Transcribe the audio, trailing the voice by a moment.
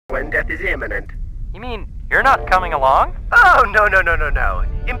when death is imminent. You mean you're not coming along? Oh, no.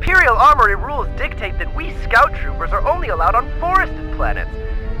 Imperial Armory rules dictate that we scout troopers are only allowed on forested planets.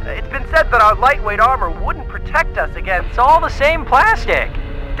 It's been said that our lightweight armor wouldn't protect us against... It's all the same plastic.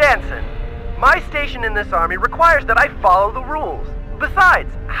 Danson, my station in this army requires that I follow the rules.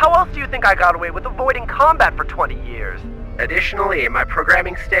 Besides, how else do you think I got away with avoiding combat for 20 years? Additionally, my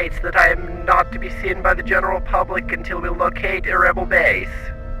programming states that I am not to be seen by the general public until we locate a rebel base.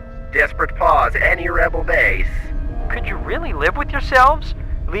 Desperate pause, any rebel base. Could you really live with yourselves?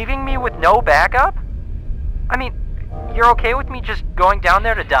 Leaving me with no backup? I mean, you're okay with me just going down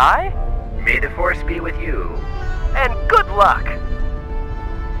there to die? May the Force be with you. And good luck!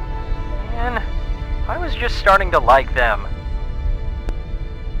 Man, I was just starting to like them.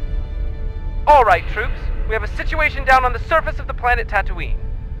 Alright, troops. We have a situation down on the surface of the planet Tatooine.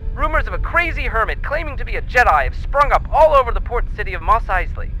 Rumors of a crazy hermit claiming to be a Jedi have sprung up all over the port city of Mos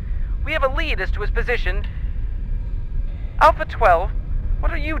Eisley. We have a lead as to his position. Alpha 12,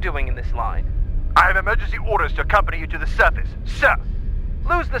 what are you doing in this line? I have emergency orders to accompany you to the surface, sir.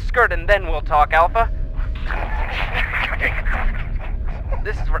 Lose the skirt and then we'll talk, Alpha.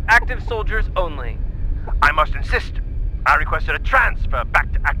 This is for active soldiers only. I must insist. I requested a transfer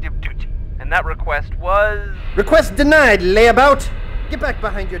back to active duty. And that request was... Request denied, layabout! Get back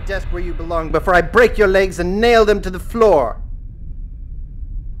behind your desk where you belong before I break your legs and nail them to the floor.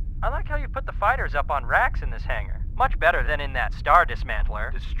 I like how you put the fighters up on racks in this hangar. Much better than in that Star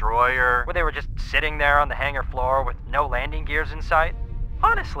Dismantler. Destroyer. Where they were just sitting there on the hangar floor with no landing gears in sight.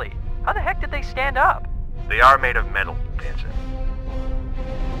 Honestly, how the heck did they stand up? They are made of metal, Danson.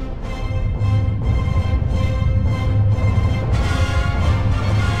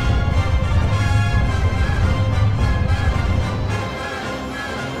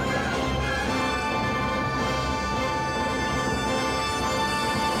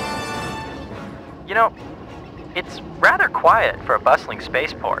 You know, it's rather quiet for a bustling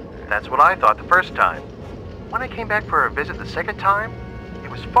spaceport. That's what I thought the first time. When I came back for a visit the second time, it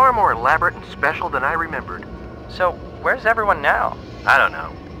was far more elaborate and special than I remembered. So, where's everyone now? I don't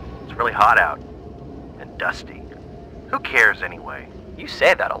know. It's really hot out. And dusty. Who cares anyway? You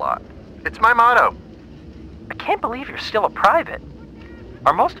say that a lot. It's my motto. I can't believe you're still a private.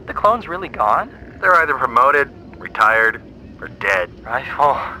 Are most of the clones really gone? They're either promoted, retired, or dead.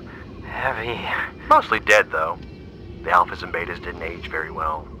 Rifle. Heavy. Mostly dead, though. The alphas and betas didn't age very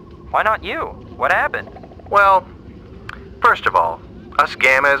well. Why not you? What happened? Well, first of all, us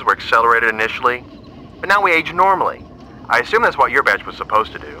gammas were accelerated initially, but now we age normally. I assume that's what your batch was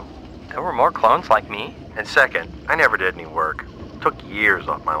supposed to do. There were more clones like me. And second, I never did any work. Took years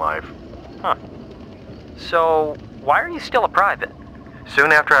off my life. Huh. So, why are you still a private?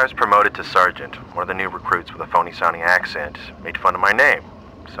 Soon after I was promoted to sergeant, one of the new recruits with a phony-sounding accent made fun of my name,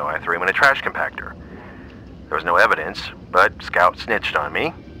 so I threw him in a trash compactor. There was no evidence, but Scout snitched on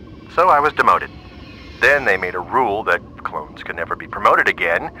me, so I was demoted. Then they made a rule that clones could never be promoted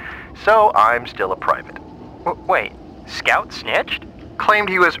again, so I'm still a private. Wait, Scout snitched? Claimed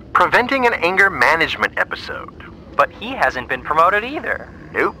he was preventing an anger management episode. But he hasn't been promoted either.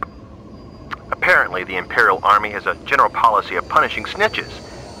 Nope. Apparently, the Imperial Army has a general policy of punishing snitches.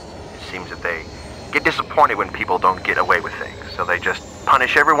 It seems that they get disappointed when people don't get away with things, so they just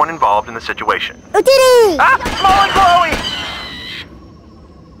punish everyone involved in the situation. Ah! Small and glowy!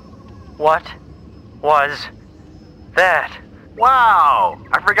 What was that? Wow!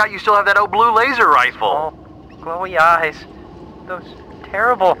 I forgot you still have that old blue laser rifle. Oh, glowy eyes. Those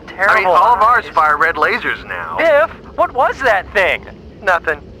terrible, terrible I mean, all of ours eyes. fire red lasers now. Biff, what was that thing?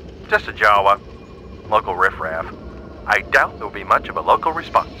 Nothing. Just a Jawa. Local riffraff. I doubt there will be much of a local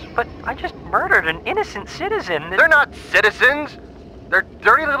response. But I just murdered an innocent citizen. They're not citizens. They're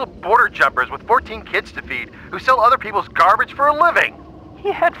dirty little border jumpers with 14 kids to feed who sell other people's garbage for a living.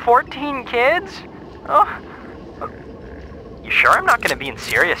 He had 14 kids? Oh. You sure I'm not going to be in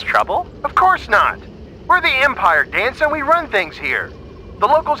serious trouble? Of course not. We're the Empire, Danson. We run things here. The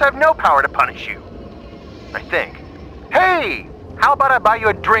locals have no power to punish you. I think. Hey! How about I buy you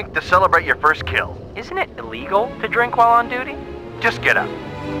a drink to celebrate your first kill? Isn't it illegal to drink while on duty? Just get up.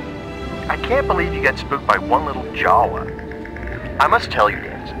 I can't believe you got spooked by one little Jawa. I must tell you,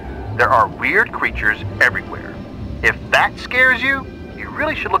 Danson, there are weird creatures everywhere. If that scares you, you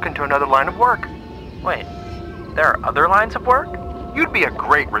really should look into another line of work. Wait, there are other lines of work? You'd be a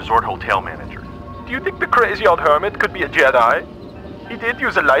great resort hotel manager. Do you think the crazy old hermit could be a Jedi? He did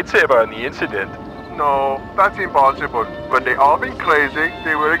use a lightsaber in the incident. No, that's impossible. When they all been crazy,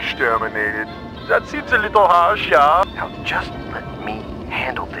 they were exterminated. That seems a little harsh, yeah? Now just let me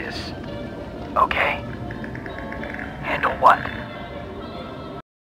handle this. Okay? Handle what?